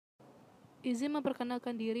Izin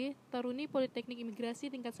memperkenalkan diri, Taruni Politeknik Imigrasi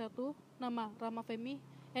tingkat 1, nama Rama Femi,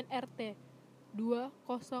 NRT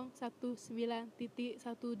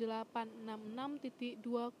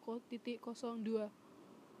 2019.1866.2.02.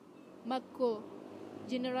 Matkul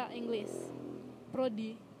General English,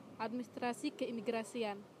 Prodi Administrasi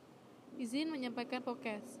Keimigrasian. Izin menyampaikan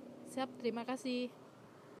podcast. Siap, terima kasih.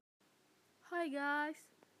 Hi guys,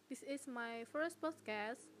 this is my first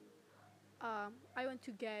podcast. I want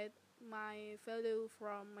to get my value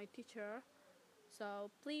from my teacher, so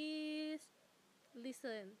please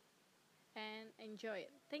listen and enjoy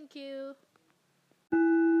it. Thank you.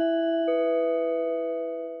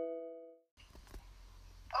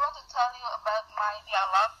 I want to tell you about my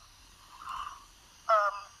dialogue.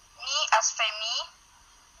 Me as Femi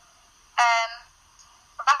and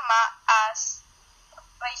Rahma as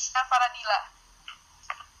Raisya Faradila.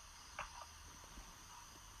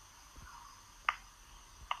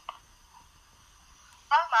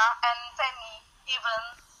 Rahma and Femi even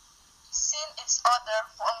seen each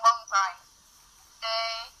other for a long time.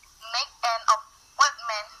 They make an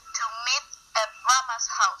appointment to meet at Rahma's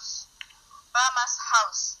house.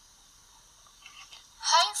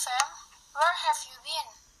 Hi Fem, where have you been?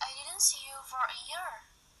 I didn't see you for a year.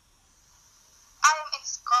 I am in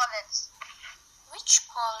college. Which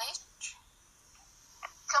college?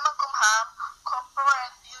 Kemenkumham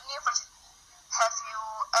Corporate University. Have you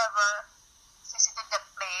ever visited that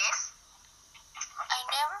place? I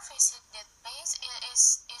never visited that place.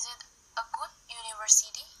 Is it a good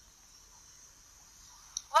university?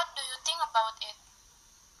 What do you think about it?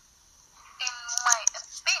 In my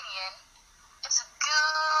opinion, it's a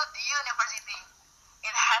good university.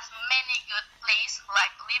 It has many good places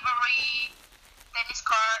like library, tennis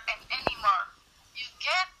court, and any more. You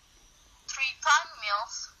get 3-time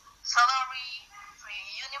meals, salary,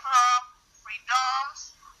 free uniform, free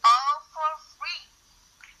dorms, all for free.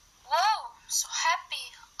 Wow, so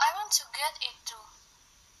happy. I want to get it too.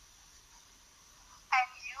 And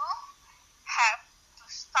you have to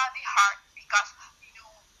study hard because you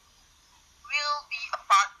will be a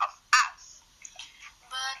part of us.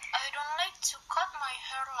 But I don't like to cut my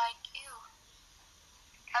hair like you.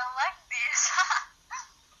 I like this.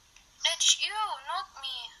 That's you, not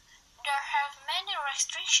me. There have many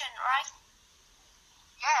restrictions, right?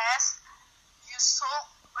 Yes, you should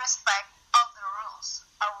respect all the rules.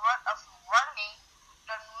 A word of warning,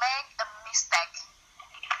 don't make a mistake.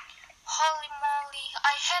 Holy moly,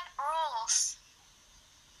 I hate rules.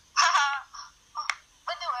 Oh,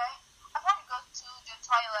 by the way, I want to go to the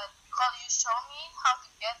toilet. Could you show me how to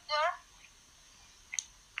get there?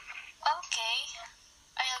 Okay,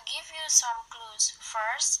 I'll give you some clues.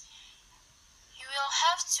 First, you will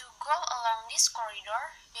have to go along this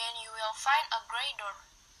corridor, then you will find a gray door.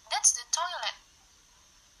 That's the toilet.